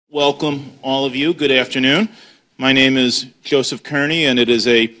Welcome, all of you. Good afternoon. My name is Joseph Kearney, and it is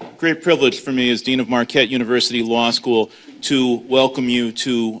a great privilege for me as Dean of Marquette University Law School to welcome you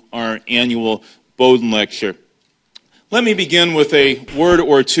to our annual Boden Lecture. Let me begin with a word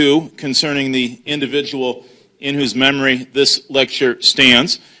or two concerning the individual in whose memory this lecture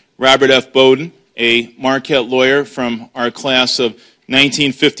stands, Robert F. Boden, a Marquette lawyer from our class of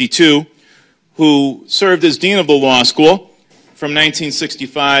 1952, who served as Dean of the Law School from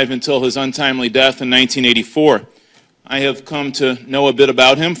 1965 until his untimely death in 1984. I have come to know a bit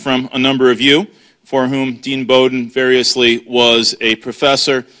about him from a number of you, for whom Dean Boden variously was a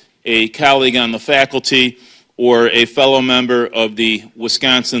professor, a colleague on the faculty, or a fellow member of the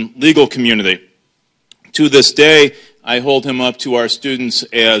Wisconsin legal community. To this day, I hold him up to our students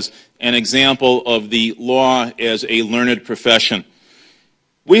as an example of the law as a learned profession.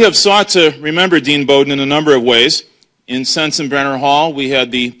 We have sought to remember Dean Boden in a number of ways. In Sensenbrenner Hall, we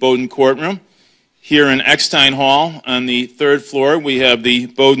had the Boden Courtroom. Here in Eckstein Hall, on the third floor, we have the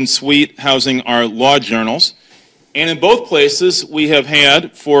Boden Suite housing our law journals. And in both places, we have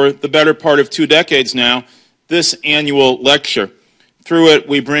had, for the better part of 2 decades now, this annual lecture. Through it,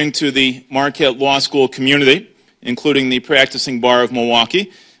 we bring to the Marquette Law School community, including the practicing bar of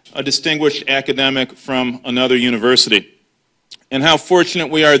Milwaukee, a distinguished academic from another university. And how fortunate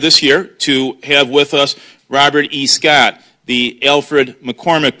we are this year to have with us Robert E. Scott, the Alfred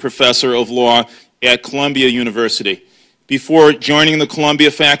McCormick Professor of Law at Columbia University. Before joining the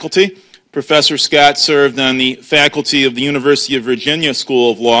Columbia faculty, Professor Scott served on the faculty of the University of Virginia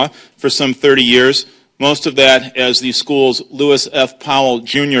School of Law for some 30 years, most of that as the school's Lewis F. Powell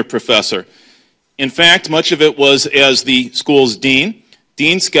Jr. Professor. In fact, much of it was as the school's dean.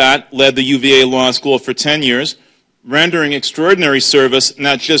 Dean Scott led the UVA Law School for 10 years, rendering extraordinary service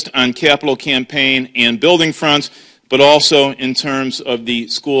not just on capital campaign and building fronts, but also in terms of the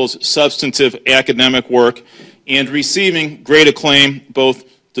school's substantive academic work and receiving great acclaim both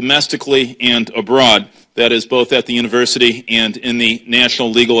domestically and abroad, that is, both at the university and in the National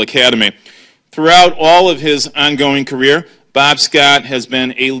Legal Academy. Throughout all of his ongoing career, Bob Scott has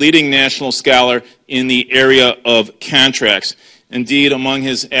been a leading national scholar in the area of contracts. Indeed, among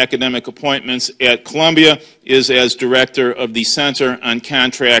his academic appointments at Columbia is as director of the Center on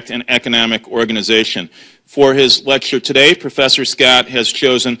Contract and Economic Organization. For his lecture today, Professor Scott has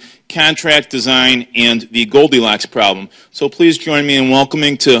chosen contract design and the Goldilocks problem. So please join me in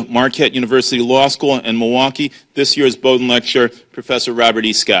welcoming to Marquette University Law School in Milwaukee this year's Boden lecturer, Professor Robert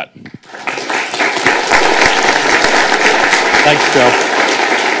E. Scott. Thanks, Joe.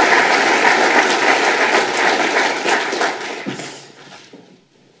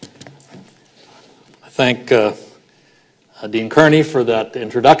 Thank Dean Kearney for that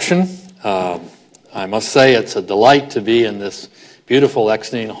introduction. I must say it's a delight to be in this beautiful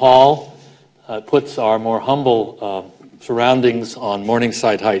Eckstein Hall. It puts our more humble surroundings on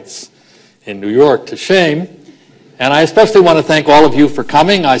Morningside Heights in New York to shame. And I especially want to thank all of you for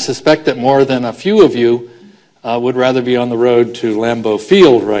coming. I suspect that more than a few of you would rather be on the road to Lambeau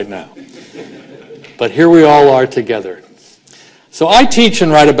Field right now. But here we all are together. So I teach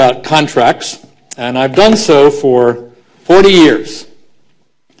and write about contracts, and I've done so for 40 years.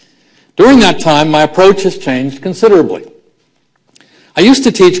 During that time, my approach has changed considerably. I used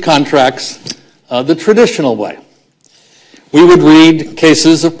to teach contracts the traditional way. We would read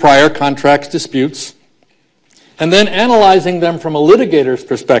cases of prior contracts disputes, and then analyzing them from a litigator's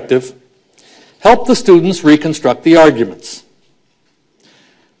perspective, help the students reconstruct the arguments.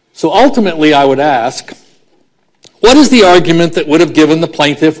 So ultimately, I would ask, what is the argument that would have given the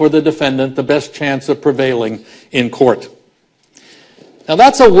plaintiff or the defendant the best chance of prevailing in court? Now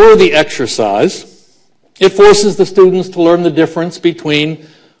that's a worthy exercise. It forces the students to learn the difference between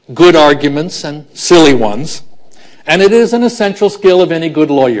good arguments and silly ones, and it is an essential skill of any good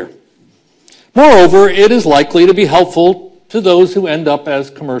lawyer. Moreover, it is likely to be helpful to those who end up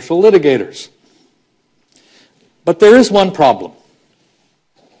as commercial litigators. But there is one problem.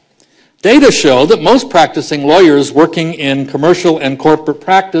 Data show that most practicing lawyers working in commercial and corporate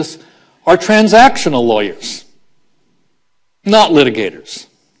practice are transactional lawyers, not litigators.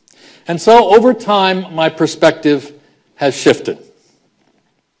 And so over time, my perspective has shifted.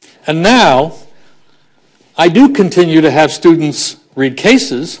 And now, I do continue to have students read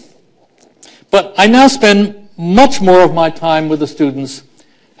cases, but I now spend much more of my time with the students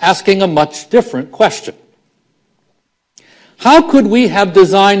asking a much different question. How could we have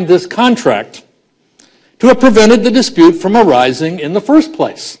designed this contract to have prevented the dispute from arising in the first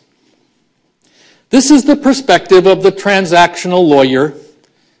place? This is the perspective of the transactional lawyer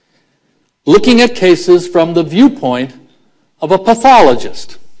looking at cases from the viewpoint of a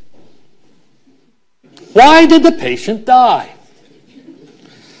pathologist. Why did the patient die?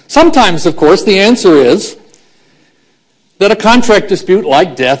 Sometimes, of course, the answer is that a contract dispute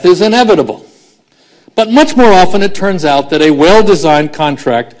like death is inevitable. But much more often it turns out that a well-designed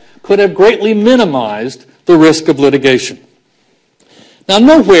contract could have greatly minimized the risk of litigation. Now,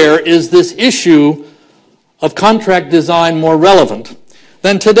 nowhere is this issue of contract design more relevant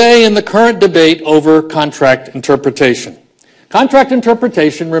than today in the current debate over contract interpretation. Contract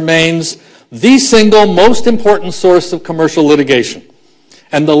interpretation remains the single most important source of commercial litigation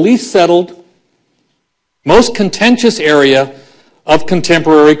and the least settled, most contentious area of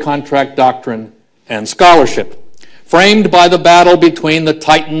contemporary contract doctrine and scholarship, framed by the battle between the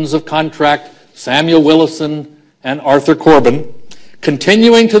titans of contract, Samuel Willison and Arthur Corbin.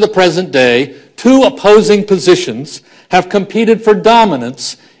 Continuing to the present day, two opposing positions have competed for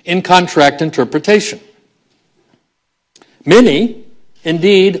dominance in contract interpretation. Many,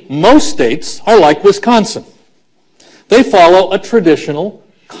 indeed most states, are like Wisconsin. They follow a traditional,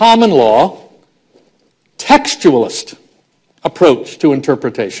 common law, textualist approach to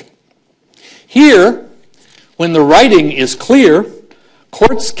interpretation. Here, when the writing is clear,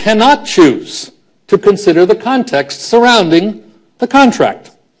 courts cannot choose to consider the context surrounding the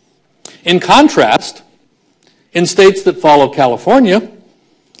contract. In contrast, in states that follow California,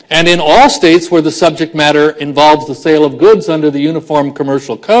 and in all states where the subject matter involves the sale of goods under the Uniform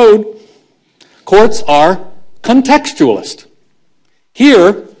Commercial Code, courts are contextualist.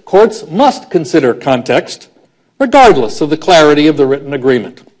 Here, courts must consider context, regardless of the clarity of the written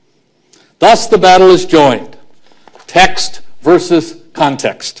agreement. Thus, the battle is joined, text versus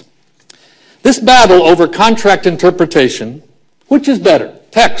context. This battle over contract interpretation, which is better,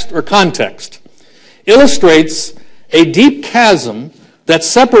 text or context, illustrates a deep chasm that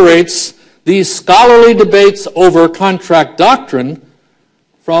separates these scholarly debates over contract doctrine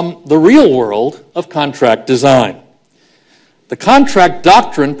from the real world of contract design. The contract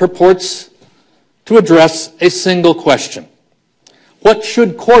doctrine purports to address a single question. What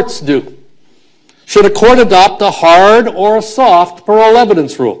should courts do? Should a court adopt a hard or a soft parole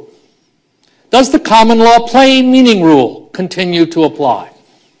evidence rule? Does the common law plain meaning rule continue to apply?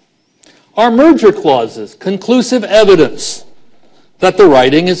 Are merger clauses conclusive evidence that the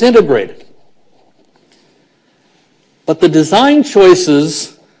writing is integrated? But the design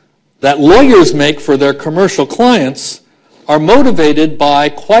choices that lawyers make for their commercial clients are motivated by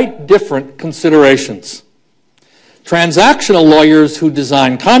quite different considerations. Transactional lawyers who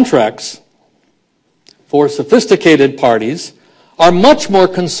design contracts for sophisticated parties are much more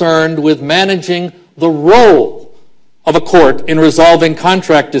concerned with managing the role of a court in resolving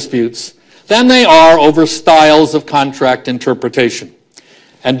contract disputes than they are over styles of contract interpretation.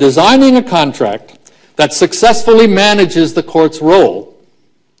 And designing a contract that successfully manages the court's role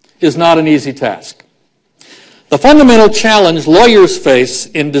is not an easy task. The fundamental challenge lawyers face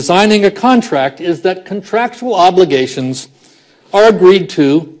in designing a contract is that contractual obligations are agreed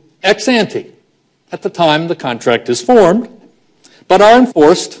to ex ante, at the time the contract is formed, but are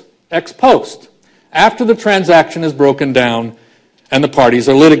enforced ex post, after the transaction is broken down and the parties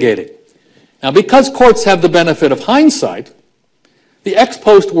are litigating. Now, because courts have the benefit of hindsight, the ex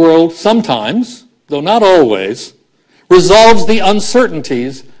post world sometimes, though not always, resolves the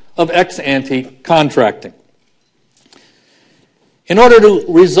uncertainties of ex ante contracting. In order to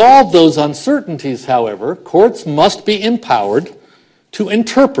resolve those uncertainties, however, courts must be empowered to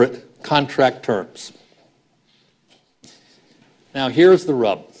interpret contract terms. Now, here's the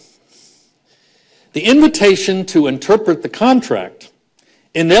rub. The invitation to interpret the contract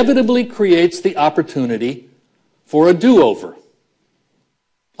inevitably creates the opportunity for a do-over,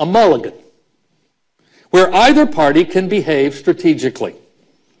 a mulligan, where either party can behave strategically.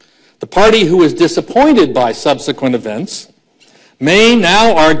 The party who is disappointed by subsequent events may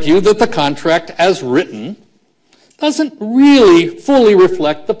now argue that the contract as written doesn't really fully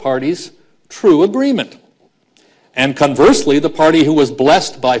reflect the party's true agreement. And conversely, the party who was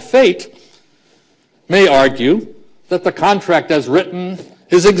blessed by fate may argue that the contract as written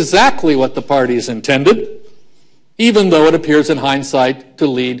is exactly what the parties intended, even though it appears in hindsight to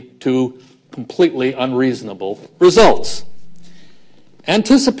lead to completely unreasonable results.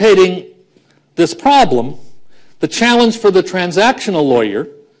 Anticipating this problem, the challenge for the transactional lawyer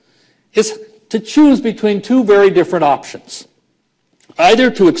is to choose between two very different options.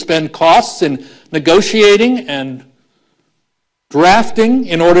 Either to expend costs in negotiating and drafting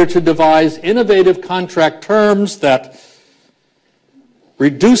in order to devise innovative contract terms that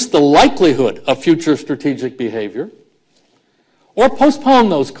reduce the likelihood of future strategic behavior, or postpone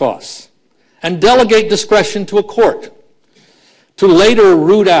those costs and delegate discretion to a court to later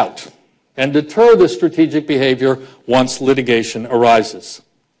root out and deter this strategic behavior once litigation arises.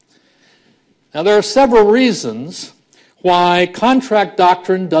 Now, there are several reasons why contract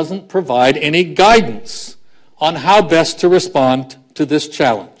doctrine doesn't provide any guidance on how best to respond to this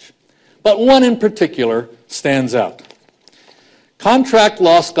challenge. But one in particular stands out. Contract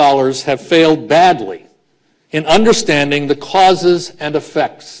law scholars have failed badly in understanding the causes and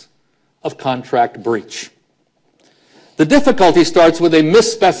effects of contract breach. The difficulty starts with a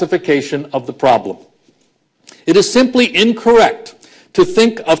misspecification of the problem. It is simply incorrect to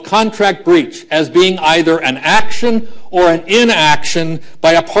think of contract breach as being either an action or an inaction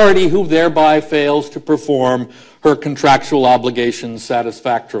by a party who thereby fails to perform her contractual obligations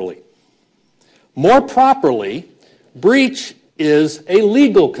satisfactorily. More properly, breach is a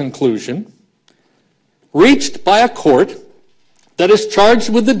legal conclusion reached by a court that is charged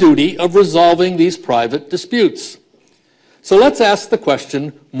with the duty of resolving these private disputes. So let's ask the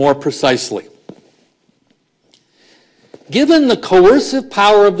question more precisely. Given the coercive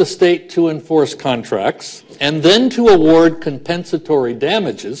power of the state to enforce contracts and then to award compensatory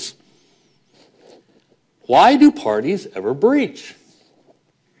damages, why do parties ever breach?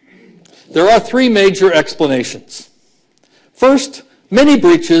 There are three major explanations. First, many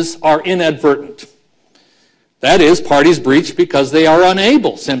breaches are inadvertent. That is, parties breach because they are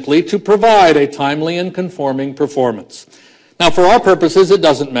unable simply to provide a timely and conforming performance. Now, for our purposes, it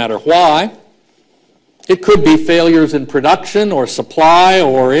doesn't matter why. It could be failures in production or supply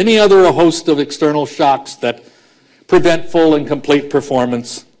or any other host of external shocks that prevent full and complete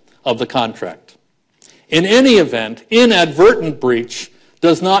performance of the contract. In any event, inadvertent breach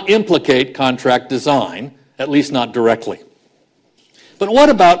does not implicate contract design, at least not directly. But what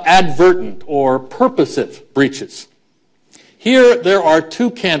about advertent or purposive breaches? Here there are two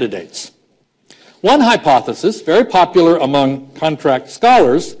candidates. One hypothesis, very popular among contract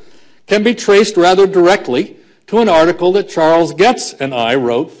scholars, can be traced rather directly to an article that Charles Getz and I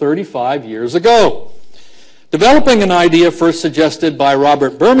wrote 35 years ago. Developing an idea first suggested by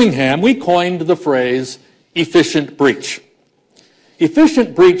Robert Birmingham, we coined the phrase efficient breach.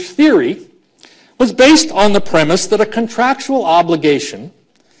 Efficient breach theory was based on the premise that a contractual obligation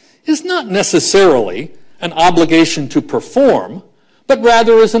is not necessarily an obligation to perform, but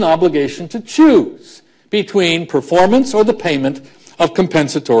rather is an obligation to choose between performance or the payment of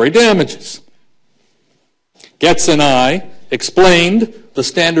compensatory damages. Getz and I explained the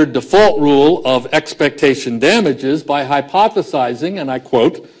standard default rule of expectation damages by hypothesizing, and I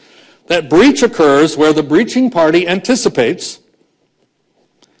quote, that breach occurs where the breaching party anticipates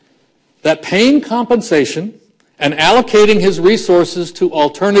that paying compensation and allocating his resources to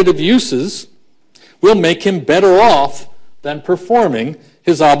alternative uses will make him better off than performing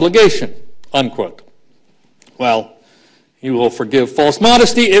his obligation, unquote. Well, you will forgive false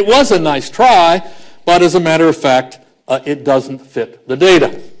modesty. It was a nice try, but as a matter of fact, it doesn't fit the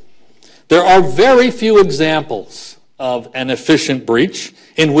data. There are very few examples of an efficient breach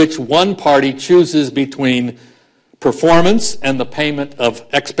in which one party chooses between performance and the payment of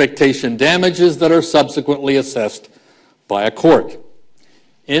expectation damages that are subsequently assessed by a court.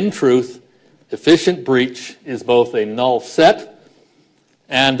 In truth, efficient breach is both a null set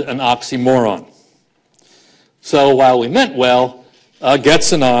and an oxymoron. So while we meant well,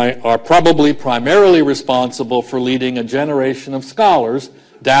 Getz and I are probably primarily responsible for leading a generation of scholars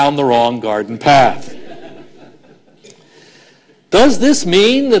down the wrong garden path. Does this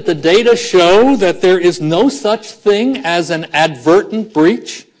mean that the data show that there is no such thing as an advertent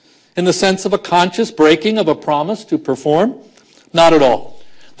breach in the sense of a conscious breaking of a promise to perform? Not at all.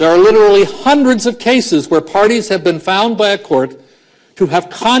 There are literally hundreds of cases where parties have been found by a court to have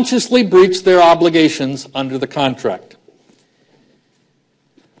consciously breached their obligations under the contract.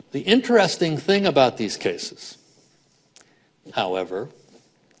 The interesting thing about these cases, however,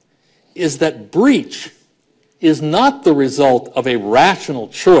 is that breach is not the result of a rational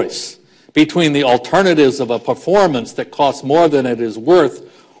choice between the alternatives of a performance that costs more than it is worth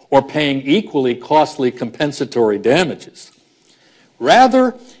or paying equally costly compensatory damages.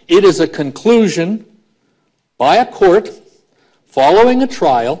 Rather, it is a conclusion by a court following a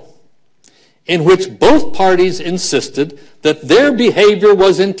trial in which both parties insisted that their behavior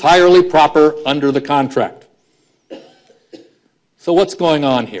was entirely proper under the contract. So what's going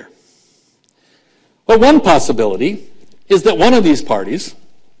on here? Well, one possibility is that one of these parties,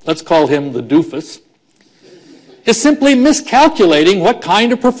 let's call him the doofus, is simply miscalculating what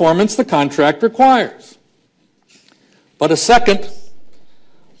kind of performance the contract requires. But a second,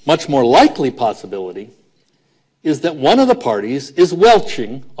 much more likely possibility is that one of the parties is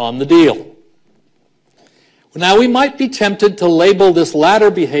welching on the deal. Now, we might be tempted to label this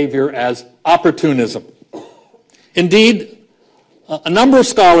latter behavior as opportunism. Indeed, a number of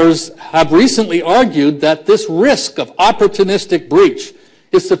scholars have recently argued that this risk of opportunistic breach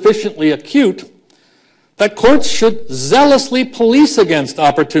is sufficiently acute that courts should zealously police against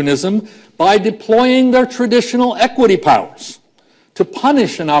opportunism by deploying their traditional equity powers to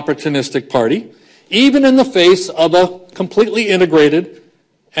punish an opportunistic party, even in the face of a completely integrated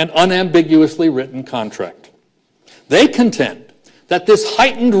and unambiguously written contract. They contend that this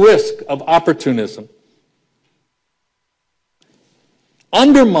heightened risk of opportunism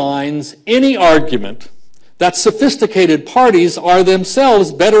undermines any argument that sophisticated parties are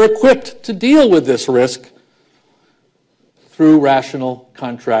themselves better equipped to deal with this risk through rational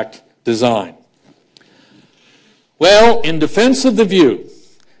contract design. Well, in defense of the view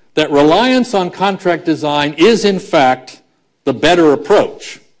that reliance on contract design is in fact the better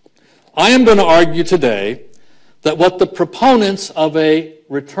approach, I am going to argue today that what the proponents of a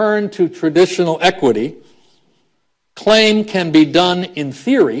return to traditional equity claim can be done in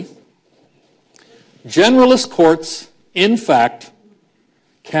theory, generalist courts, in fact,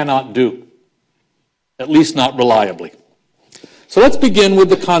 cannot do, at least not reliably. So let's begin with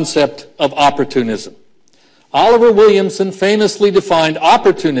the concept of opportunism. Oliver Williamson famously defined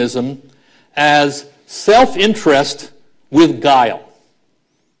opportunism as self-interest with guile.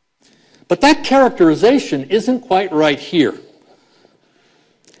 But that characterization isn't quite right here.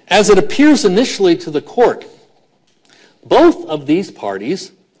 As it appears initially to the court, both of these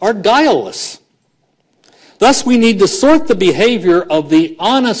parties are guileless. Thus, we need to sort the behavior of the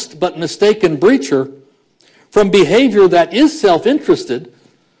honest but mistaken breacher from behavior that is self-interested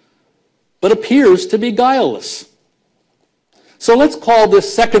but appears to be guileless. So let's call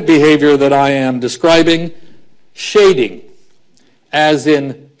this second behavior that I am describing shading, as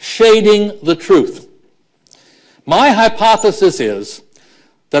in shading the truth. My hypothesis is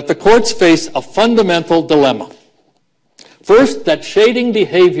that the courts face a fundamental dilemma. First, that shading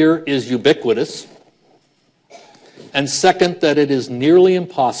behavior is ubiquitous, and second, that it is nearly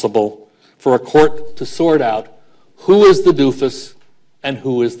impossible for a court to sort out who is the doofus and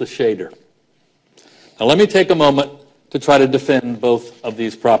who is the shader. Now let me take a moment to try to defend both of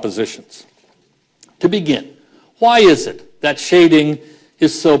these propositions. To begin, why is it that shading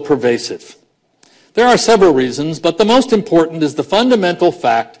is so pervasive? There are several reasons, but the most important is the fundamental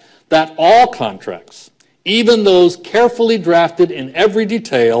fact that all contracts, even those carefully drafted in every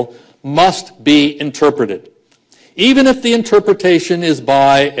detail, must be interpreted. Even if the interpretation is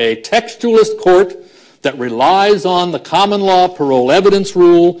by a textualist court that relies on the common law parole evidence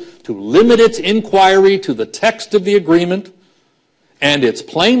rule to limit its inquiry to the text of the agreement and its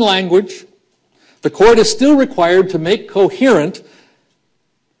plain language, the court is still required to make coherent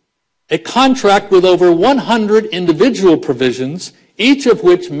a contract with over 100 individual provisions, each of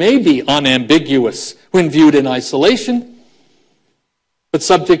which may be unambiguous when viewed in isolation, but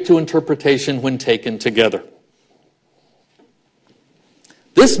subject to interpretation when taken together.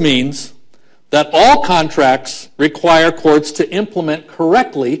 This means that all contracts require courts to implement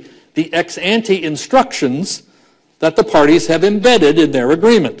correctly the ex ante instructions that the parties have embedded in their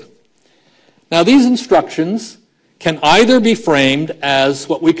agreement. Now, these instructions can either be framed as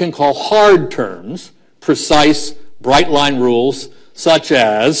what we can call hard terms, precise, bright-line rules, such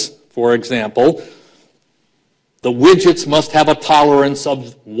as, for example, the widgets must have a tolerance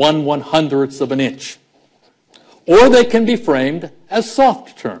of 1/100th of an inch. Or they can be framed as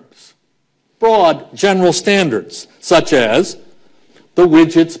soft terms, broad general standards, such as the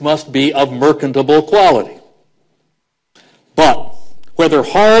widgets must be of mercantile quality. But whether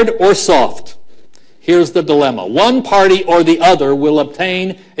hard or soft, here's the dilemma. One party or the other will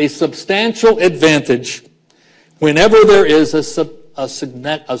obtain a substantial advantage whenever there is a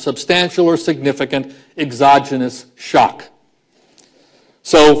substantial or significant exogenous shock.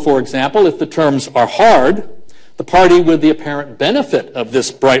 So, for example, if the terms are hard, the party with the apparent benefit of this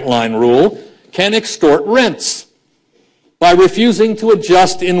bright line rule can extort rents by refusing to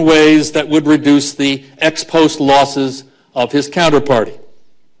adjust in ways that would reduce the ex post losses of his counterparty.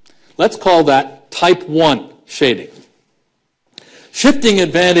 Let's call that type 1 shading. Shifting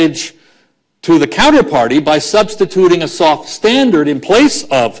advantage to the counterparty by substituting a soft standard in place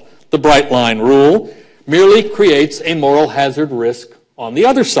of the bright line rule merely creates a moral hazard risk on the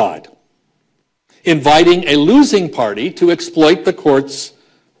other side, inviting a losing party to exploit the court's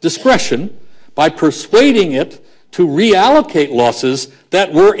discretion by persuading it to reallocate losses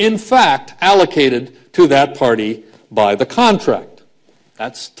that were in fact allocated to that party by the contract.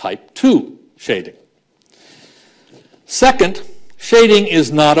 That's type 2 shading. Second, shading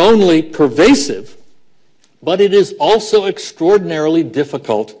is not only pervasive, but it is also extraordinarily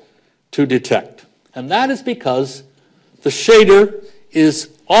difficult to detect. And that is because the shader is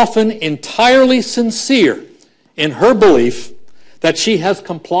often entirely sincere in her belief that she has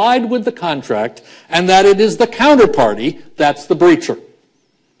complied with the contract and that it is the counterparty that's the breacher.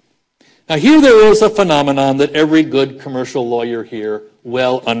 Now here there is a phenomenon that every good commercial lawyer here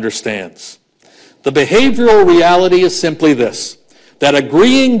well understands. The behavioral reality is simply this, that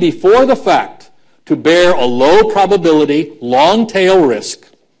agreeing before the fact to bear a low probability, long tail risk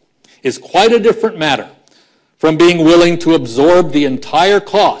is quite a different matter from being willing to absorb the entire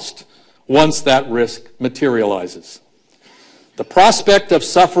cost once that risk materializes. The prospect of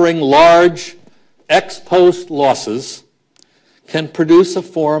suffering large ex post losses can produce a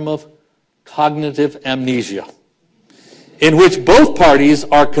form of cognitive amnesia, in which both parties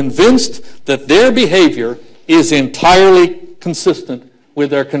are convinced that their behavior is entirely consistent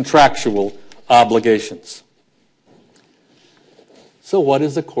with their contractual obligations. So what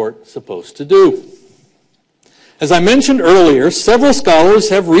is the court supposed to do? As I mentioned earlier, several scholars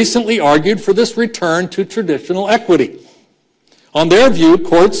have recently argued for this return to traditional equity. On their view,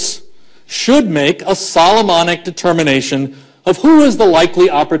 courts should make a Solomonic determination of who is the likely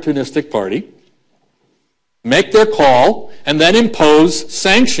opportunistic party, make their call, and then impose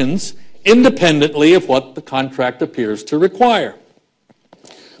sanctions independently of what the contract appears to require.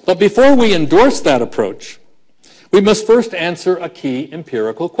 But before we endorse that approach, we must first answer a key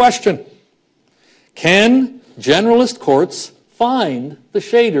empirical question. Can generalist courts find the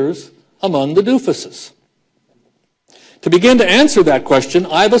shaders among the doofuses? To begin to answer that question,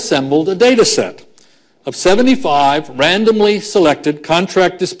 I've assembled a data set of 75 randomly selected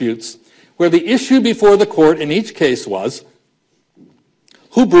contract disputes where the issue before the court in each case was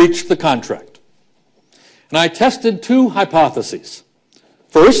who breached the contract. And I tested two hypotheses.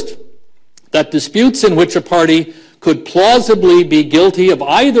 First, that disputes in which a party could plausibly be guilty of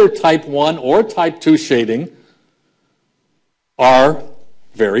either type 1 or type 2 shading are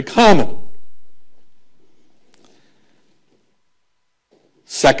very common.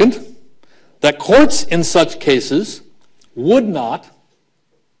 Second, that courts in such cases would not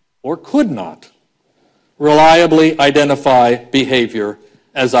or could not reliably identify behavior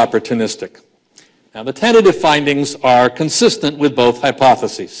as opportunistic. Now, the tentative findings are consistent with both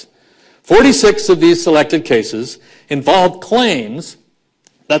hypotheses. 46 of these selected cases involved claims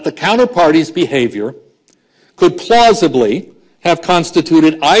that the counterparty's behavior could plausibly have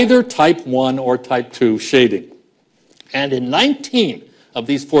constituted either type 1 or type 2 shading. And in 19 of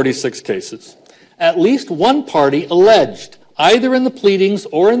these 46 cases, at least one party alleged, either in the pleadings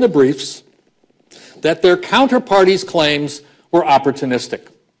or in the briefs, that their counterparty's claims were opportunistic.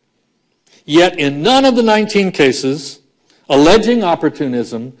 Yet in none of the 19 cases alleging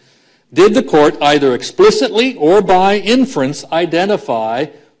opportunism did the court either explicitly or by inference identify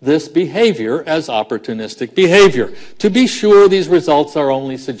this behavior as opportunistic behavior. To be sure, these results are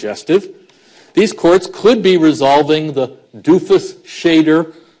only suggestive. These courts could be resolving the doofus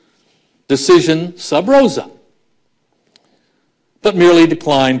shader decision sub rosa, but merely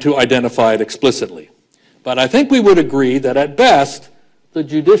declined to identify it explicitly. But I think we would agree that at best, the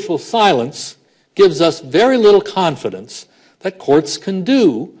judicial silence gives us very little confidence that courts can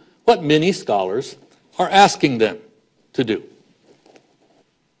do what many scholars are asking them to do.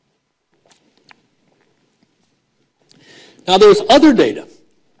 Now, there's other data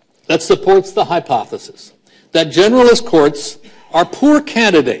that supports the hypothesis that generalist courts are poor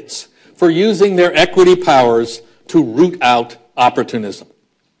candidates for using their equity powers to root out opportunism.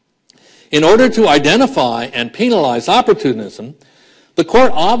 In order to identify and penalize opportunism, the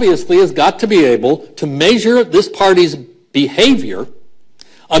court obviously has got to be able to measure this party's behavior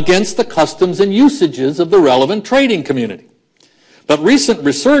against the customs and usages of the relevant trading community. But recent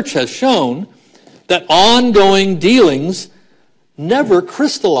research has shown that ongoing dealings never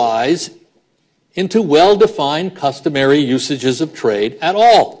crystallize into well-defined customary usages of trade at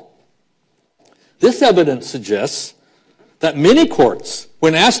all. This evidence suggests that many courts,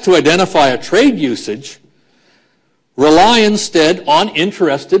 when asked to identify a trade usage, rely instead on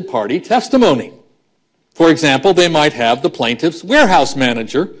interested party testimony. For example, they might have the plaintiff's warehouse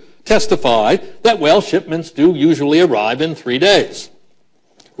manager testify that, well, shipments do usually arrive in 3 days,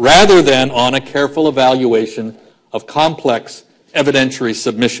 rather than on a careful evaluation of complex evidentiary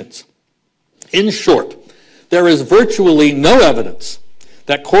submissions. In short, there is virtually no evidence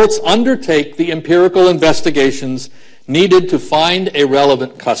that courts undertake the empirical investigations needed to find a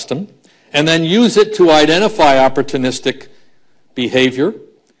relevant custom and then use it to identify opportunistic behavior,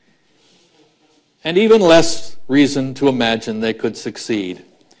 and even less reason to imagine they could succeed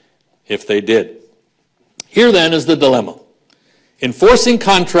if they did. Here then is the dilemma. Enforcing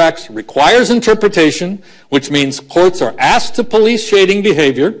contracts requires interpretation, which means courts are asked to police shading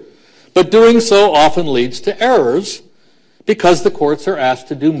behavior, but doing so often leads to errors because the courts are asked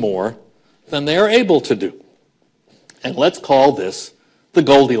to do more than they are able to do. And let's call this the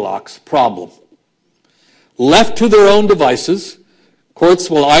Goldilocks problem. Left to their own devices, courts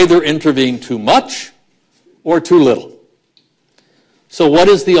will either intervene too much or too little. So what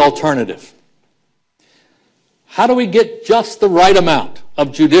is the alternative? How do we get just the right amount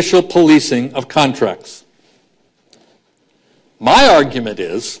of judicial policing of contracts? My argument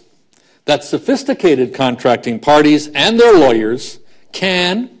is that sophisticated contracting parties and their lawyers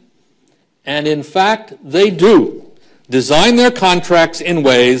can, and in fact they do, design their contracts in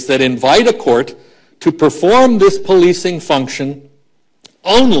ways that invite a court to perform this policing function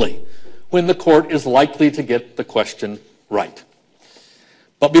only when the court is likely to get the question right.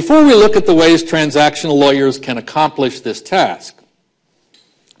 But before we look at the ways transactional lawyers can accomplish this task,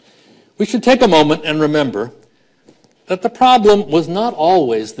 we should take a moment and remember that the problem was not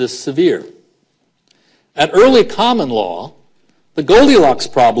always this severe. At early common law, the Goldilocks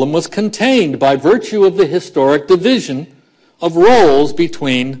problem was contained by virtue of the historic division of roles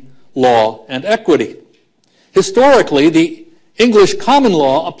between law and equity. Historically, the English common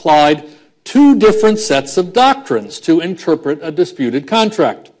law applied two different sets of doctrines to interpret a disputed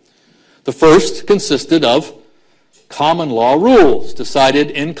contract. The first consisted of common law rules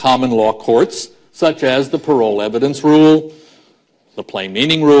decided in common law courts, such as the parole evidence rule, the plain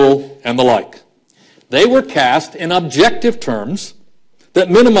meaning rule, and the like. They were cast in objective terms that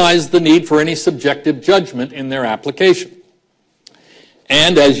minimized the need for any subjective judgment in their application.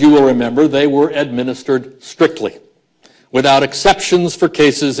 And as you will remember, they were administered strictly, without exceptions for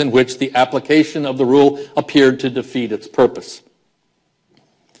cases in which the application of the rule appeared to defeat its purpose.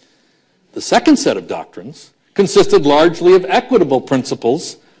 The second set of doctrines consisted largely of equitable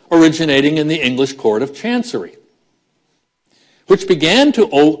principles originating in the English Court of Chancery, which began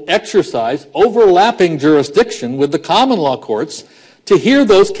to exercise overlapping jurisdiction with the common law courts to hear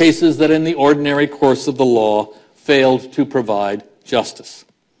those cases that in the ordinary course of the law failed to provide justice.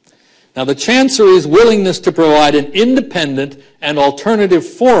 Now, the Chancery's willingness to provide an independent and alternative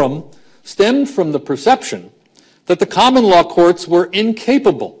forum stemmed from the perception that the common law courts were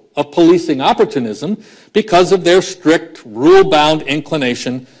incapable of policing opportunism because of their strict, rule-bound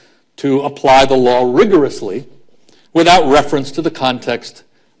inclination to apply the law rigorously without reference to the context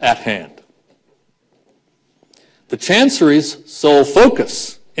at hand. The Chancery's sole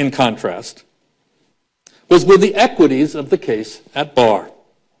focus, in contrast, was with the equities of the case at bar.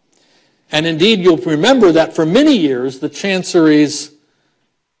 And indeed, you'll remember that for many years, the Chancery's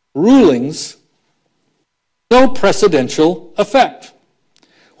rulings had no precedential effect,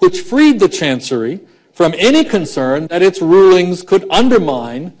 which freed the Chancery from any concern that its rulings could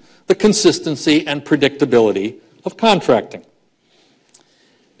undermine the consistency and predictability of contracting.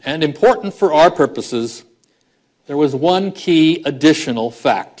 And important for our purposes, there was one key additional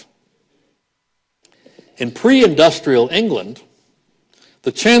fact. In pre-industrial England,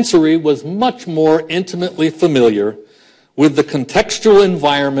 the Chancery was much more intimately familiar with the contextual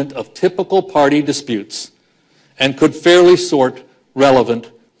environment of typical party disputes and could fairly sort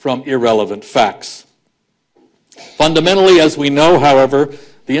relevant from irrelevant facts. Fundamentally, as we know, however,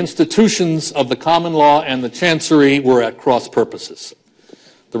 the institutions of the common law and the Chancery were at cross purposes.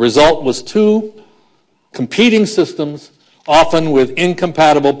 The result was two competing systems, often with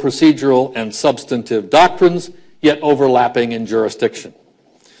incompatible procedural and substantive doctrines, yet overlapping in jurisdiction.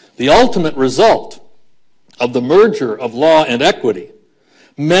 The ultimate result of the merger of law and equity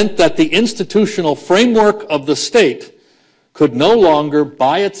meant that the institutional framework of the state could no longer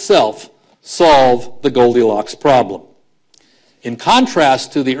by itself solve the Goldilocks problem. In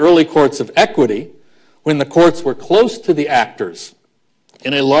contrast to the early courts of equity, when the courts were close to the actors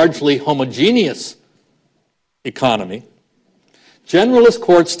in a largely homogeneous economy, generalist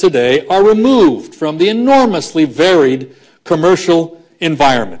courts today are removed from the enormously varied commercial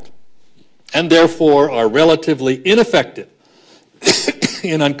environment and therefore are relatively ineffective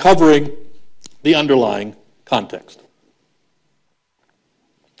in uncovering the underlying context.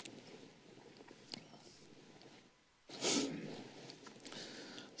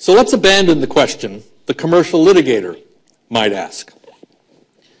 So let's abandon the question the commercial litigator might ask.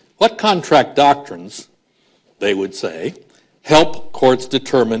 What contract doctrines, they would say, help courts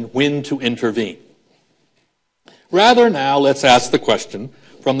determine when to intervene? Rather, now let's ask the question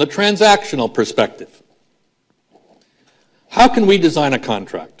from the transactional perspective. How can we design a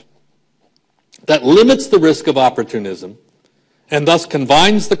contract that limits the risk of opportunism and thus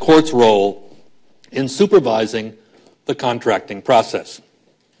confines the court's role in supervising the contracting process.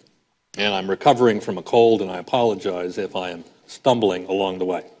 And I'm recovering from a cold, and I apologize if I am stumbling along the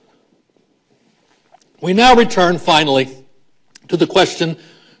way. We now return, finally, to the question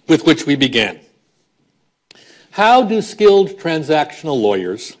with which we began. How do skilled transactional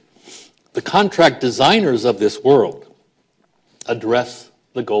lawyers, the contract designers of this world, address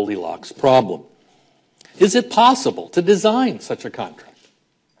the Goldilocks problem? Is it possible to design such a contract?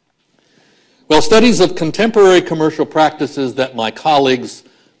 Well, studies of contemporary commercial practices that my colleagues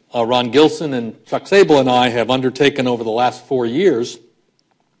Ron Gilson and Chuck Sable and I have undertaken over the last 4 years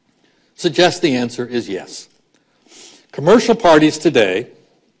suggest the answer is yes. Commercial parties today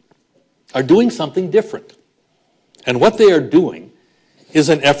are doing something different. And what they are doing is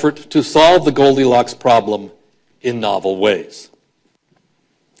an effort to solve the Goldilocks problem in novel ways.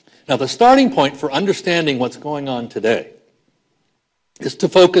 Now, the starting point for understanding what's going on today is to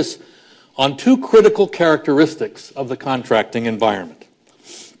focus on two critical characteristics of the contracting environment.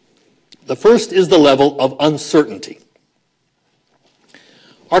 The first is the level of uncertainty.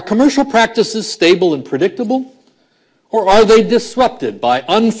 Are commercial practices stable and predictable, or are they disrupted by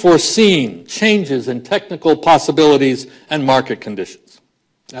unforeseen changes in technical possibilities and market conditions?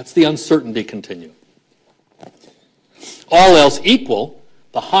 That's the uncertainty continuum. All else equal,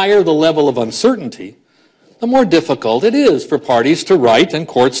 the higher the level of uncertainty, the more difficult it is for parties to write and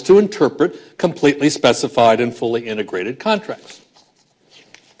courts to interpret completely specified and fully integrated contracts.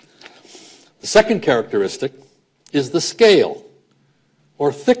 The second characteristic is the scale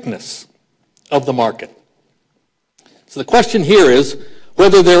or thickness of the market. So the question here is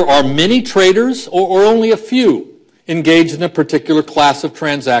whether there are many traders or only a few engaged in a particular class of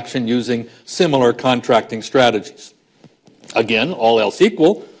transaction using similar contracting strategies. Again, all else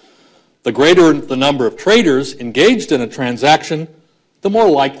equal, the greater the number of traders engaged in a transaction, the more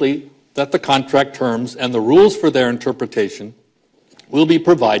likely that the contract terms and the rules for their interpretation will be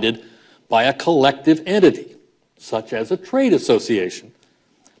provided by a collective entity, such as a trade association,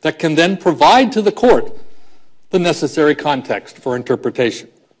 that can then provide to the court the necessary context for interpretation.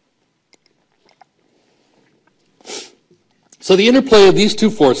 So the interplay of these two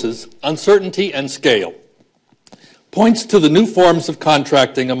forces, uncertainty and scale, points to the new forms of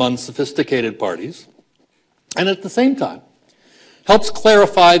contracting among sophisticated parties, and at the same time helps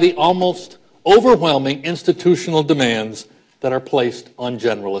clarify the almost overwhelming institutional demands that are placed on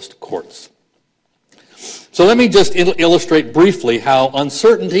generalist courts. So let me just illustrate briefly how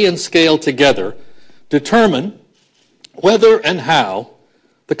uncertainty and scale together determine whether and how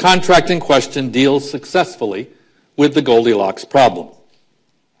the contract in question deals successfully with the Goldilocks problem.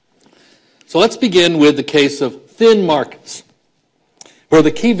 So let's begin with the case of thin markets, where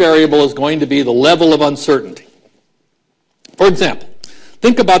the key variable is going to be the level of uncertainty. For example,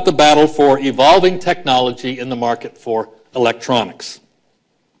 think about the battle for evolving technology in the market for electronics.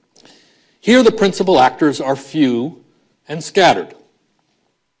 Here the principal actors are few and scattered.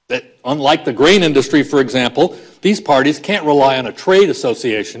 That, unlike the grain industry, for example, these parties can't rely on a trade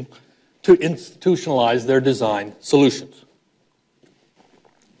association to institutionalize their design solutions.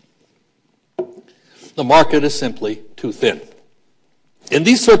 The market is simply too thin. In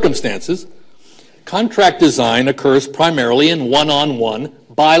these circumstances, contract design occurs primarily in one-on-one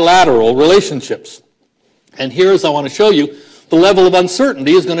bilateral relationships. And here, as I want to show you, the level of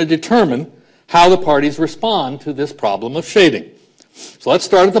uncertainty is going to determine how the parties respond to this problem of shading. So let's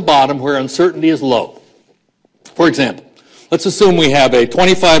start at the bottom where uncertainty is low. For example, let's assume we have a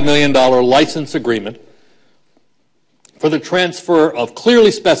 $25 million license agreement for the transfer of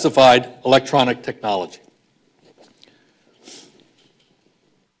clearly specified electronic technology.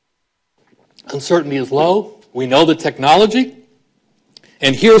 Uncertainty is low. We know the technology.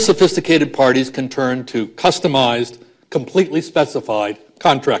 And here sophisticated parties can turn to customized, completely specified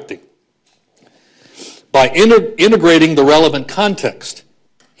contracting. By integrating the relevant context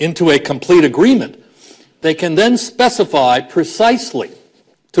into a complete agreement, they can then specify precisely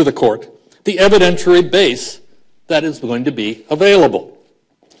to the court the evidentiary base that is going to be available.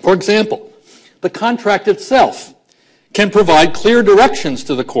 For example, the contract itself can provide clear directions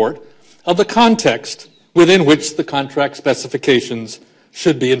to the court of the context within which the contract specifications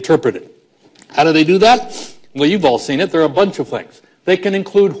should be interpreted. How do they do that? Well, you've all seen it. There are a bunch of things. They can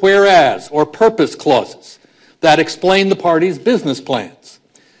include whereas or purpose clauses that explain the parties' business plans.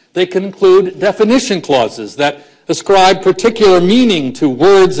 They can include definition clauses that ascribe particular meaning to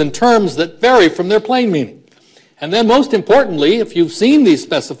words and terms that vary from their plain meaning. And then most importantly, if you've seen these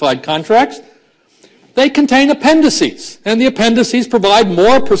specified contracts, they contain appendices, and the appendices provide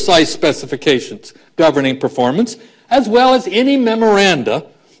more precise specifications governing performance, as well as any memoranda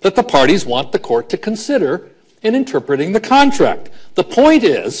that the parties want the court to consider in interpreting the contract. The point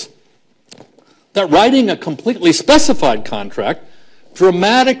is that writing a completely specified contract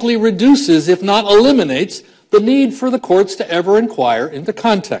dramatically reduces, if not eliminates, the need for the courts to ever inquire into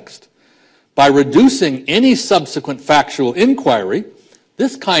context. By reducing any subsequent factual inquiry,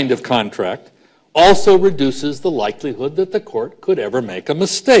 this kind of contract also reduces the likelihood that the court could ever make a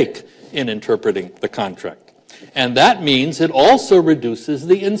mistake in interpreting the contract. And that means it also reduces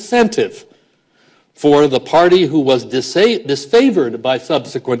the incentive for the party who was disfavored by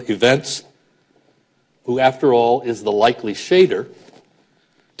subsequent events, who after all is the likely shader,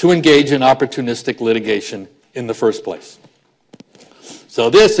 to engage in opportunistic litigation in the first place. So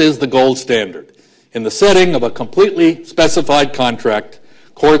this is the gold standard. In the setting of a completely specified contract,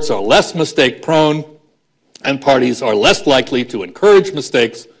 courts are less mistake-prone and parties are less likely to encourage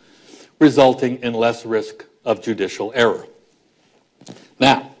mistakes, resulting in less risk of judicial error.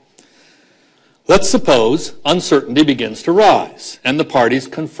 Now, let's suppose uncertainty begins to rise and the parties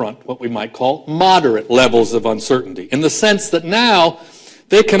confront what we might call moderate levels of uncertainty, in the sense that now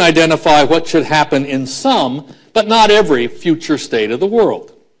they can identify what should happen in some, but not every, future state of the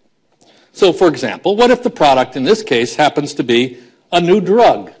world. So, for example, what if the product in this case happens to be a new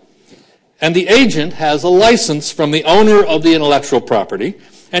drug, and the agent has a license from the owner of the intellectual property,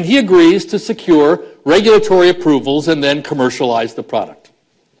 and he agrees to secure regulatory approvals and then commercialize the product?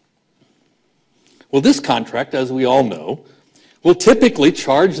 Well, this contract, as we all know, will typically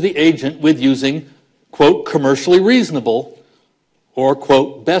charge the agent with using, quote, commercially reasonable or,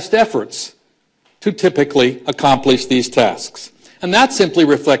 quote, best efforts to typically accomplish these tasks. And that simply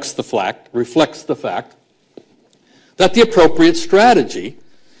reflects the fact that the appropriate strategy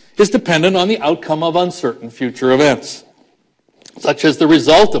is dependent on the outcome of uncertain future events, such as the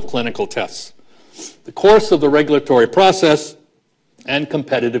result of clinical tests, the course of the regulatory process, and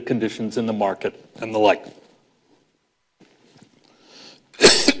competitive conditions in the market, and the like.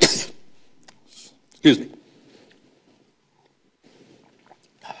 Excuse me.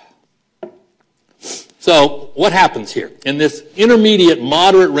 So what happens here? In this intermediate,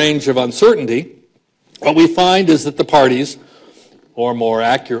 moderate range of uncertainty, what we find is that the parties, or more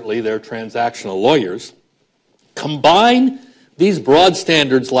accurately, their transactional lawyers, combine these broad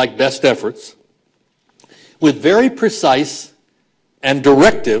standards like best efforts with very precise and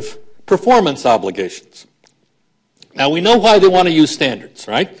directive performance obligations. Now, we know why they want to use standards,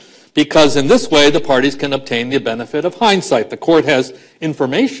 right? Because in this way, the parties can obtain the benefit of hindsight. The court has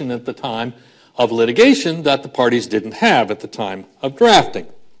information at the time of litigation that the parties didn't have at the time of drafting.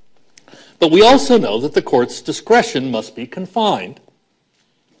 But we also know that the court's discretion must be confined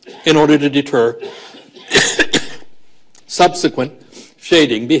in order to deter subsequent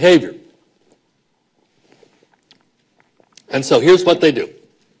shading behavior. And so here's what they do.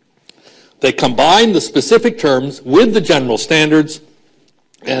 They combine the specific terms with the general standards,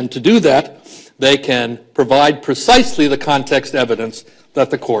 and to do that, they can provide precisely the context evidence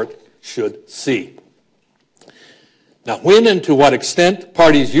that the court should see. Now, when and to what extent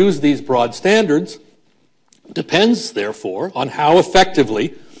parties use these broad standards depends, therefore, on how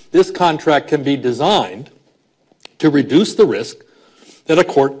effectively this contract can be designed to reduce the risk that a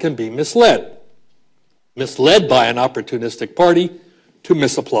court can be misled by an opportunistic party to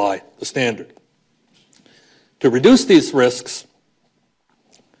misapply the standard. To reduce these risks,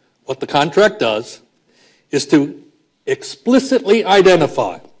 what the contract does is to explicitly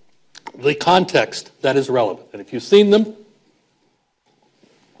identify the context that is relevant. And if you've seen them,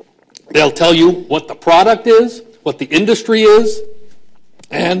 they'll tell you what the product is, what the industry is,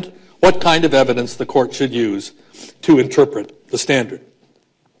 and what kind of evidence the court should use to interpret the standard.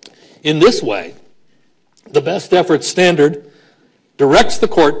 In this way, the best efforts standard directs the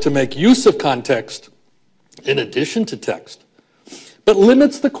court to make use of context in addition to text, but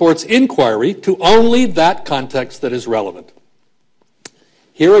limits the court's inquiry to only that context that is relevant.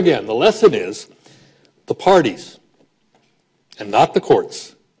 Here again, the lesson is the parties, and not the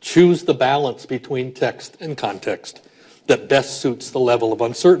courts, choose the balance between text and context that best suits the level of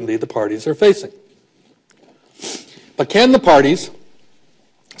uncertainty the parties are facing. But can the parties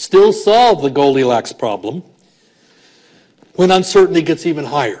still solve the Goldilocks problem when uncertainty gets even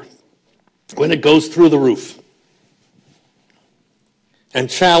higher, when it goes through the roof, and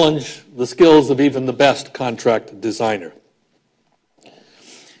challenge the skills of even the best contract designer?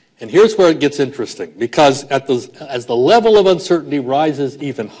 And here's where it gets interesting, because as the level of uncertainty rises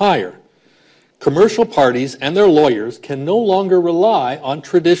even higher, commercial parties and their lawyers can no longer rely on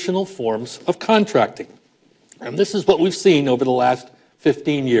traditional forms of contracting. And this is what we've seen over the last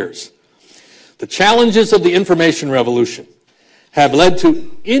 15 years. The challenges of the information revolution have led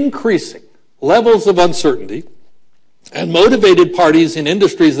to increasing levels of uncertainty and motivated parties in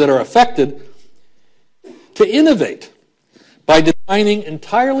industries that are affected to innovate by designing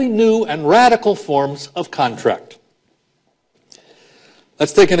entirely new and radical forms of contract.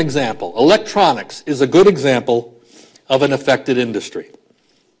 Let's take an example. Electronics is a good example of an affected industry.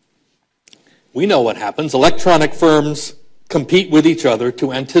 We know what happens. Electronic firms compete with each other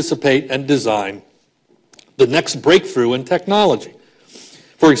to anticipate and design the next breakthrough in technology.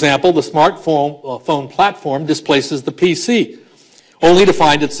 For example, the smartphone platform displaces the PC, only to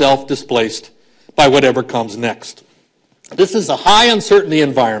find itself displaced by whatever comes next. This is a high uncertainty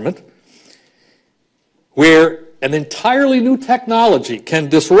environment where an entirely new technology can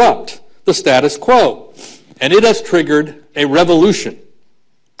disrupt the status quo, and it has triggered a revolution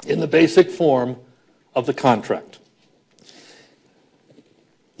in the basic form of the contract.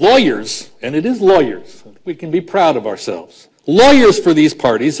 Lawyers, and it is lawyers, we can be proud of ourselves, lawyers for these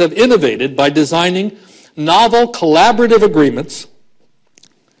parties have innovated by designing novel collaborative agreements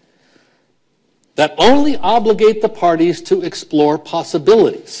that only obligate the parties to explore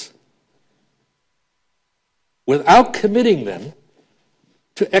possibilities without committing them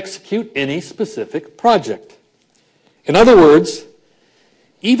to execute any specific project. In other words,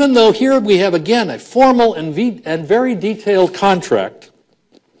 even though here we have again a formal and very detailed contract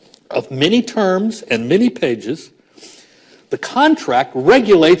of many terms and many pages, the contract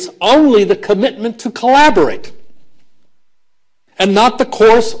regulates only the commitment to collaborate and not the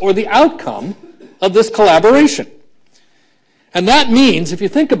course or the outcome of this collaboration. And that means, if you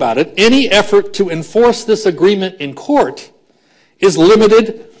think about it, any effort to enforce this agreement in court is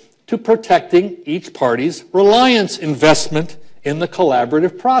limited to protecting each party's reliance investment in the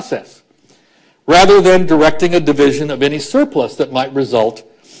collaborative process, rather than directing a division of any surplus that might result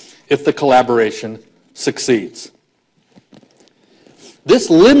if the collaboration succeeds. This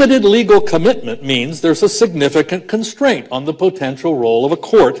limited legal commitment means there's a significant constraint on the potential role of a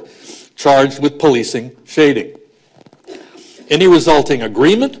court charged with policing shading. Any resulting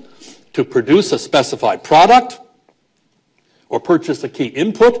agreement to produce a specified product or purchase a key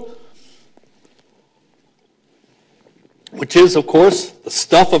input, which is, of course, the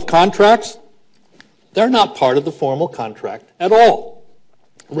stuff of contracts, they're not part of the formal contract at all.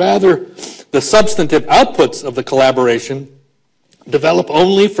 Rather, the substantive outputs of the collaboration develop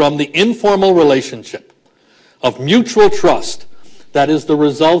only from the informal relationship of mutual trust that is the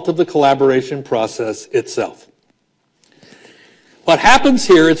result of the collaboration process itself. What happens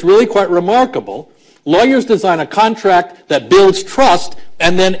here is really quite remarkable. Lawyers design a contract that builds trust,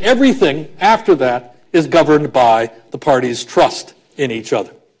 and then everything after that is governed by the parties' trust in each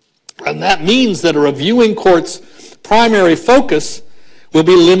other. And that means that a reviewing court's primary focus will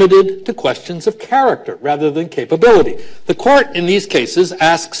be limited to questions of character rather than capability. The court in these cases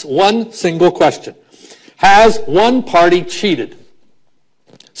asks one single question. Has one party cheated,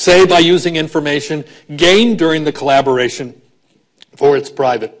 say by using information gained during the collaboration for its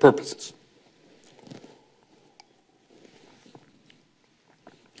private purposes?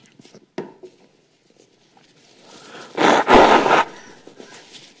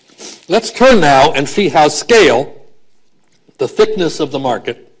 Let's turn now and see how scale, the thickness of the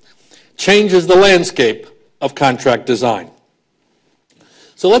market, changes the landscape of contract design.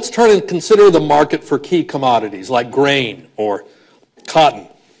 So let's turn and consider the market for key commodities like grain or cotton.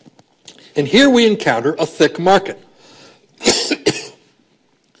 And here we encounter a thick market.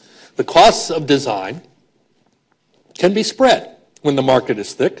 The costs of design can be spread when the market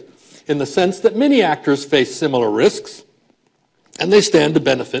is thick, in the sense that many actors face similar risks, and they stand to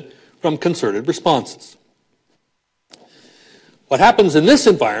benefit from concerted responses. What happens in this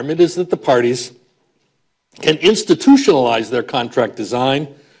environment is that the parties can institutionalize their contract design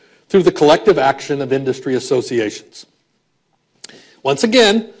through the collective action of industry associations. Once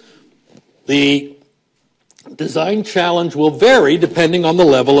again, the design challenge will vary depending on the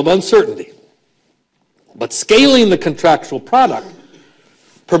level of uncertainty. But scaling the contractual product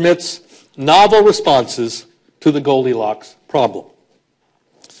permits novel responses to the Goldilocks problem.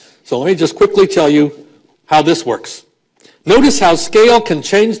 So let me just quickly tell you how this works. Notice how scale can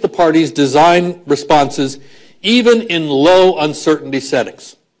change the parties' design responses even in low uncertainty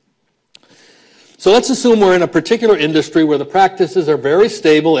settings. So let's assume we're in a particular industry where the practices are very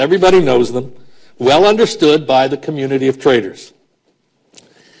stable, everybody knows them, well understood by the community of traders.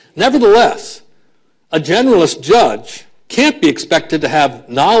 Nevertheless, a generalist judge can't be expected to have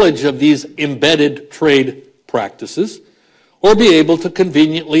knowledge of these embedded trade practices or be able to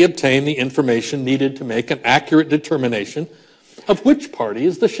conveniently obtain the information needed to make an accurate determination of which party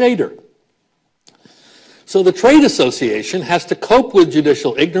is the shader. So the trade association has to cope with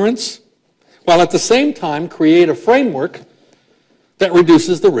judicial ignorance while at the same time create a framework that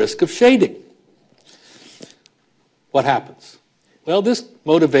reduces the risk of shading. What happens? Well, this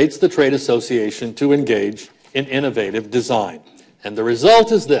motivates the trade association to engage in innovative design. And the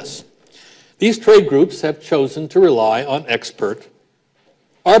result is this. These trade groups have chosen to rely on expert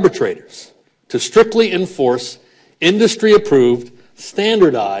arbitrators to strictly enforce industry-approved,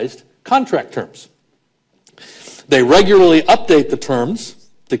 standardized contract terms. They regularly update the terms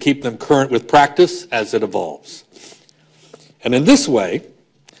to keep them current with practice as it evolves. And in this way,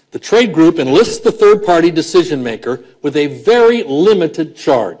 the trade group enlists the third-party decision maker with a very limited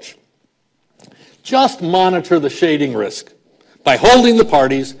charge. Just monitor the shading risk by holding the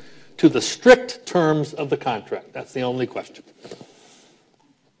parties to the strict terms of the contract. That's the only question.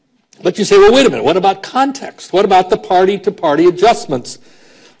 But you say, well, wait a minute, what about context? What about the party-to-party adjustments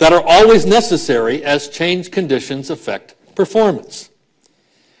that are always necessary as change conditions affect performance?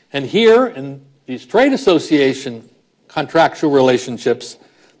 And here, in these trade association contractual relationships,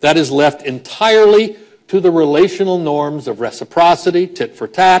 that is left entirely to the relational norms of reciprocity, tit for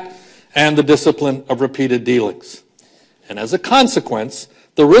tat, and the discipline of repeated dealings. And as a consequence,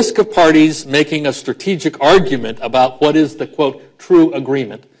 the risk of parties making a strategic argument about what is the, quote, true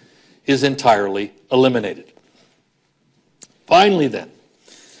agreement is entirely eliminated. Finally then,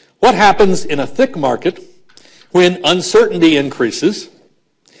 what happens in a thick market when uncertainty increases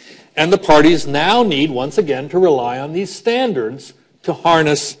and the parties now need once again to rely on these standards to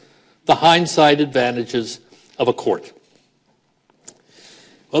harness the hindsight advantages of a court?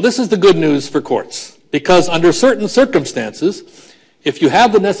 Well, this is the good news for courts, because under certain circumstances, if you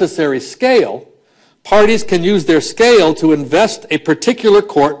have the necessary scale, parties can use their scale to invest a particular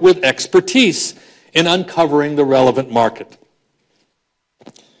court with expertise in uncovering the relevant market.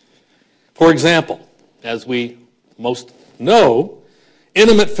 For example, as we most know,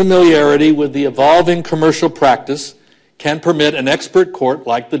 intimate familiarity with the evolving commercial practice can permit an expert court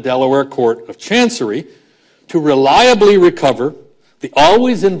like the Delaware Court of Chancery to reliably recover the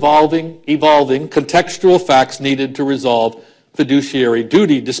always evolving contextual facts needed to resolve fiduciary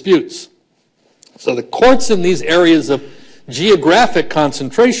duty disputes. So the courts in these areas of geographic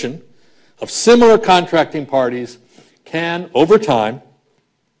concentration of similar contracting parties can, over time,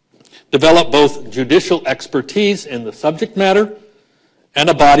 develop both judicial expertise in the subject matter and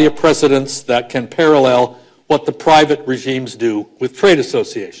a body of precedents that can parallel what the private regimes do with trade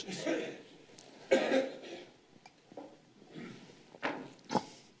associations.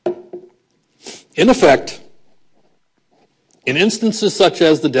 In effect, in instances such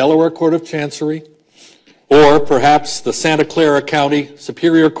as the Delaware Court of Chancery, or perhaps the Santa Clara County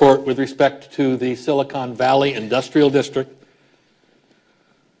Superior Court with respect to the Silicon Valley Industrial District,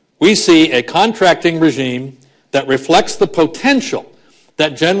 we see a contracting regime that reflects the potential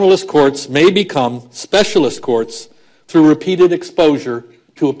that generalist courts may become specialist courts through repeated exposure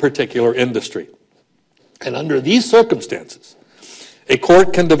to a particular industry. And under these circumstances, a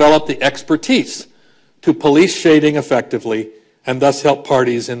court can develop the expertise to police shading effectively and thus help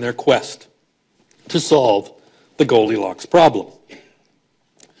parties in their quest to solve the Goldilocks problem.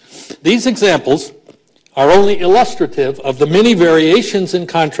 These examples are only illustrative of the many variations in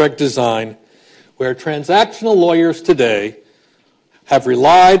contract design where transactional lawyers today have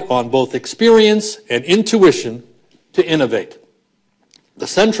relied on both experience and intuition to innovate. The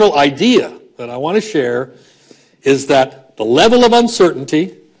central idea that I want to share is that the level of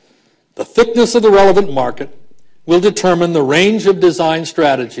uncertainty, the thickness of the relevant market, will determine the range of design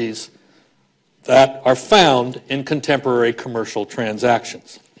strategies that are found in contemporary commercial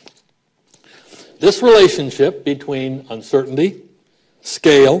transactions. This relationship between uncertainty,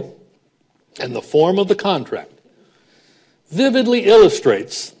 scale, and the form of the contract vividly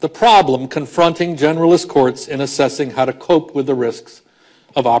illustrates the problem confronting generalist courts in assessing how to cope with the risks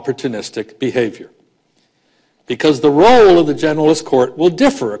of opportunistic behavior. Because the role of the generalist court will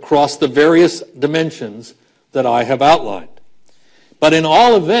differ across the various dimensions that I have outlined. But in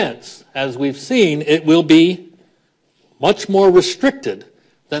all events, as we've seen, it will be much more restricted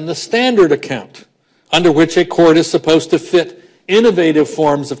than the standard account under which a court is supposed to fit innovative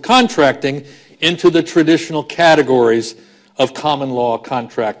forms of contracting into the traditional categories of common law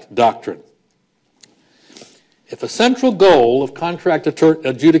contract doctrine. If a central goal of contract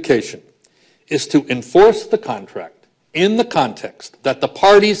adjudication is to enforce the contract in the context that the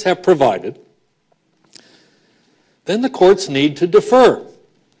parties have provided, then the courts need to defer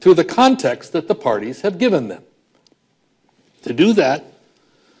to the context that the parties have given them. To do that,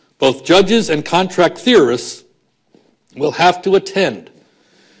 both judges and contract theorists will have to attend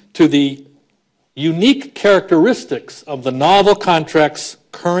to the unique characteristics of the novel contracts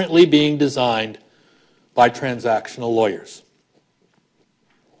currently being designed by transactional lawyers.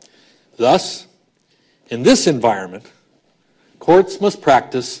 Thus, in this environment, courts must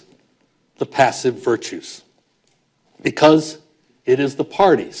practice the passive virtues because it is the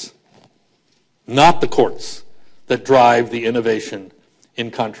parties, not the courts, that drive the innovation in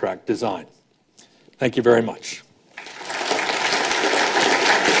contract design. Thank you very much.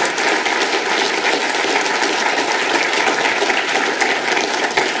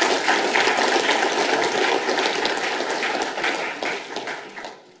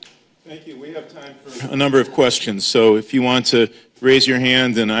 Thank you. We have time for a number of questions, so if you want to raise your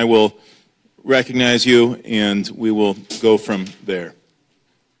hand, and I will recognize you, and we will go from there.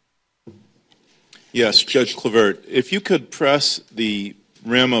 Yes, Judge Clavert, if you could press the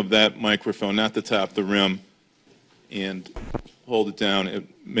rim of that microphone, not the top, the rim, and hold it down, it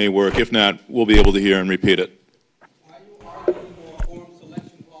may work. If not, we'll be able to hear and repeat it. Are you arguing for forum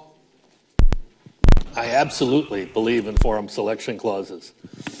selection clauses? I absolutely believe in forum selection clauses.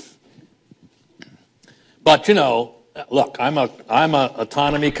 But, you know, look, I'm a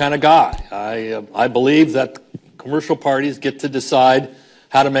autonomy kind of guy. I believe that commercial parties get to decide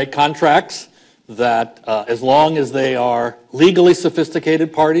how to make contracts, that as long as they are legally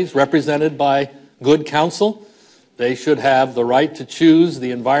sophisticated parties represented by good counsel, they should have the right to choose the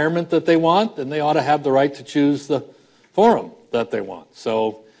environment that they want, and they ought to have the right to choose the forum that they want.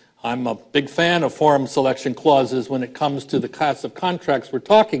 So I'm a big fan of forum selection clauses when it comes to the class of contracts we're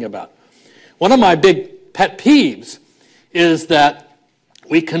talking about. One of my big pet peeves is that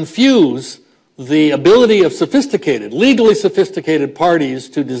we confuse the ability of sophisticated, legally sophisticated parties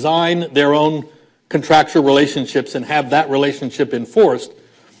to design their own contractual relationships and have that relationship enforced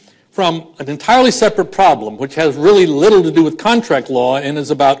from an entirely separate problem, which has really little to do with contract law and is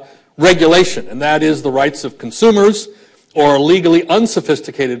about regulation, and that is the rights of consumers or legally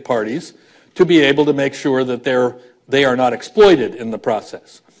unsophisticated parties to be able to make sure that they are not exploited in the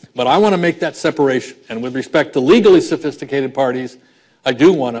process. But I want to make that separation, and with respect to legally sophisticated parties, I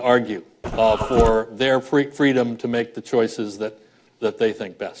do want to argue for their freedom to make the choices that they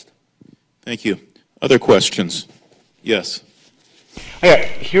think best. Thank you. Other questions? Yes.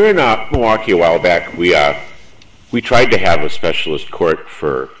 Here in Milwaukee a while back, we tried to have a specialist court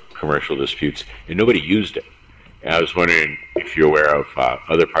for commercial disputes, and nobody used it. And I was wondering if you're aware of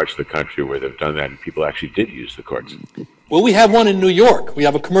other parts of the country where they've done that and people actually did use the courts. Well, we have one in New York. We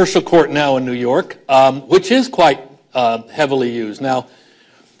have a commercial court now in New York, which is quite heavily used. Now,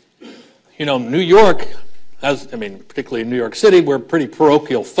 you know, New York, particularly in New York City, we're pretty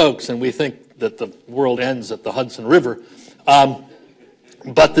parochial folks, and we think that the world ends at the Hudson River.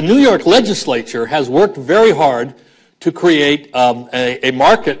 But the New York legislature has worked very hard to create a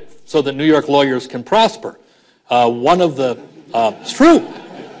market so that New York lawyers can prosper. It's true.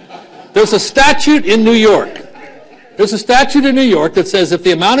 There's a statute in New York. There's a statute in New York that says if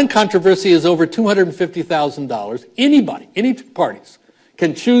the amount in controversy is over $250,000, anybody, any two parties,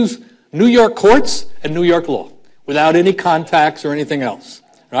 can choose New York courts and New York law without any contacts or anything else,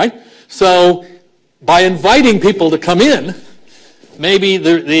 right? So by inviting people to come in, maybe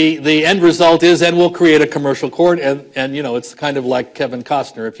the end result is, and we'll create a commercial court, and you know, it's kind of like Kevin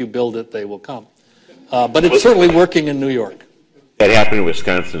Costner, if you build it, they will come. But it's certainly working in New York. That happened in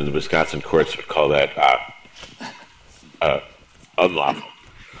Wisconsin, and the Wisconsin courts would call that unlawful.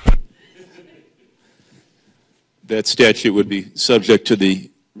 That statute would be subject to the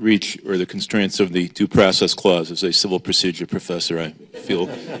reach or the constraints of the due process clause. As a civil procedure professor, I feel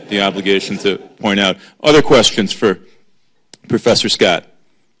the obligation to point out. Other questions for Professor Scott?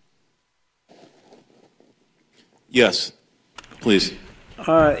 Yes, please. Is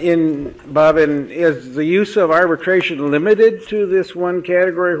the use of arbitration limited to this one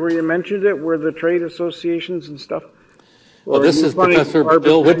category where you mentioned it, where the trade associations and stuff? Well, this is Professor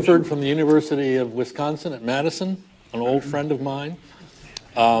Bill Whitford from the University of Wisconsin at Madison, an old friend of mine.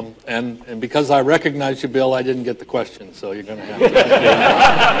 And because I recognize you, Bill, I didn't get the question, so you're going to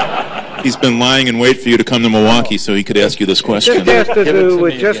have to. He's been lying in wait for you to come to Milwaukee so he could ask you this question. This has to do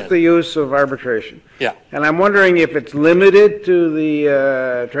with just the use of arbitration. Yeah. And I'm wondering if it's limited to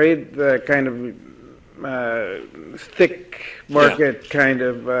the trade, kind of thick market kind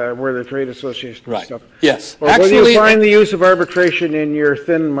of where the trade associations and stuff. Yes. Or actually, will you find the use of arbitration in your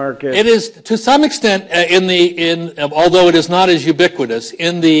thin market? It is to some extent although it is not as ubiquitous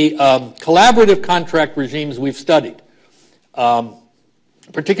in the collaborative contract regimes we've studied,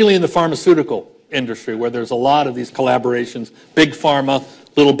 particularly in the pharmaceutical industry where there's a lot of these collaborations. Big pharma,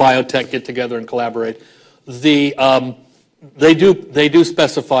 little biotech get together and collaborate. The they do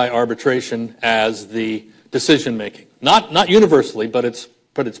specify arbitration as the decision making. Not universally, but it's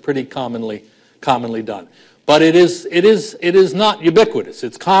pretty commonly done. But it is not ubiquitous.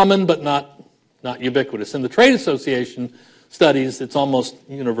 It's common, but not ubiquitous. In the trade association studies, it's almost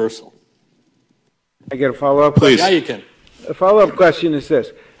universal. I get a follow-up? Please. Yeah, you can. A follow-up question is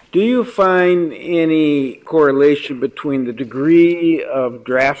this. Do you find any correlation between the degree of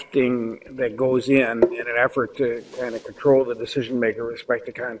drafting that goes in an effort to kind of control the decision maker with respect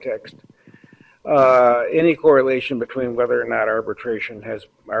to context? Any correlation between whether or not arbitration has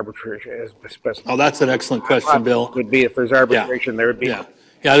specified? Oh, that's an excellent question, Bill. Would be if there's arbitration, there would be. Yeah.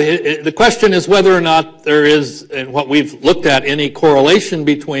 The question is whether or not there is, in what we've looked at, any correlation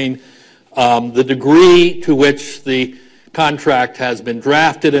between the degree to which the contract has been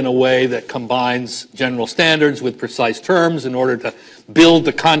drafted in a way that combines general standards with precise terms in order to build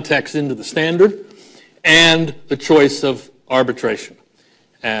the context into the standard, and the choice of arbitration.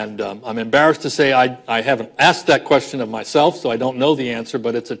 And I'm embarrassed to say I haven't asked that question of myself, so I don't know the answer,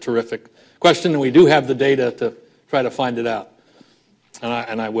 but it's a terrific question, and we do have the data to try to find it out.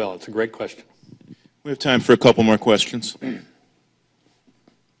 And I will. It's a great question. We have time for a couple more questions.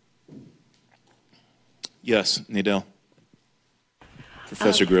 Yes, Nadel.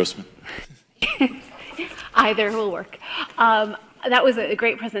 Professor Grossman. Either will work. That was a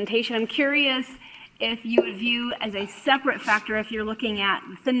great presentation. I'm curious if you would view as a separate factor, if you're looking at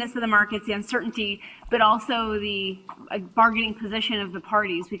the thinness of the markets, the uncertainty, but also the bargaining position of the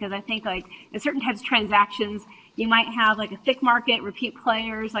parties, because I think like in certain types of transactions, you might have like a thick market, repeat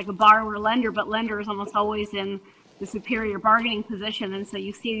players, like a borrower lender, but lender is almost always in the superior bargaining position, and so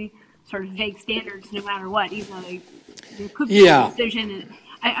you see sort of vague standards no matter what, even though there could be a decision. And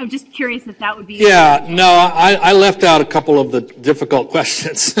I'm just curious if that would be. Yeah, no, I left out a couple of the difficult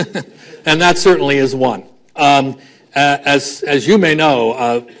questions, and that certainly is one. As you may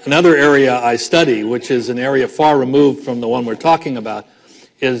know, another area I study, which is an area far removed from the one we're talking about,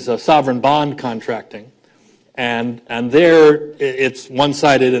 is sovereign bond contracting. And there it's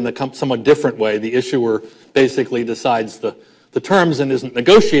one-sided in a somewhat different way. The issuer basically decides the terms and isn't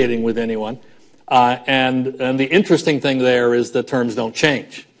negotiating with anyone. And the interesting thing there is the terms don't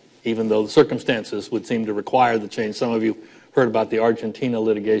change, even though the circumstances would seem to require the change. Some of you heard about the Argentina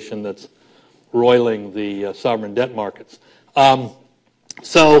litigation that's roiling the sovereign debt markets.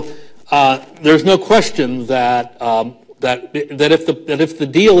 So there's no question that if the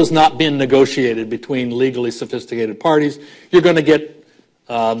deal has not been negotiated between legally sophisticated parties, you're going to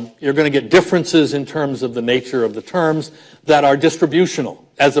get differences in terms of the nature of the terms that are distributional,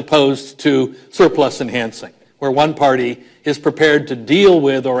 as opposed to surplus enhancing, where one party is prepared to deal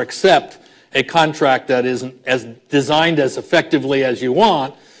with or accept a contract that isn't as designed as effectively as you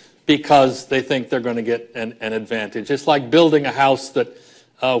want because they think they're going to get an advantage. It's like building a house that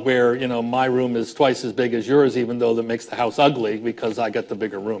where my room is twice as big as yours, even though that makes the house ugly because I get the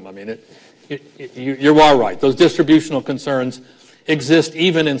bigger room. I mean, you are right. Those distributional concerns exist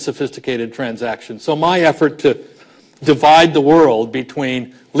even in sophisticated transactions. So my effort to divide the world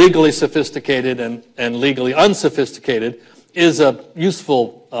between legally sophisticated and legally unsophisticated is a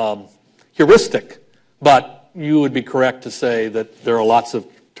useful heuristic, but you would be correct to say that there are lots of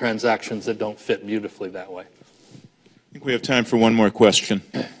transactions that don't fit beautifully that way. I think we have time for one more question.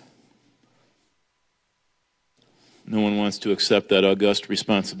 No one wants to accept that august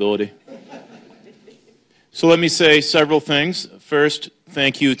responsibility. So let me say several things. First,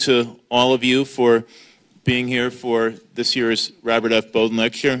 thank you to all of you for being here for this year's Robert F. Boden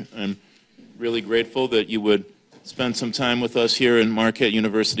Lecture. I'm really grateful that you would spend some time with us here in Marquette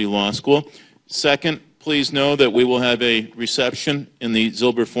University Law School. Second, please know that we will have a reception in the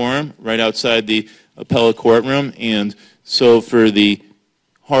Zilber Forum right outside the appellate courtroom, and so for the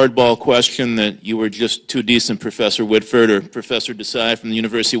hardball question that you were just too decent, Professor Whitford or Professor Desai from the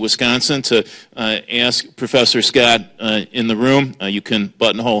University of Wisconsin, to ask Professor Scott in the room. You can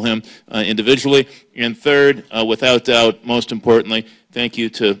buttonhole him individually. And third, without doubt, most importantly, thank you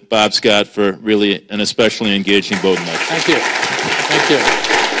to Bob Scott for really an especially engaging Boden lecture. Thank you. Thank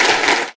you.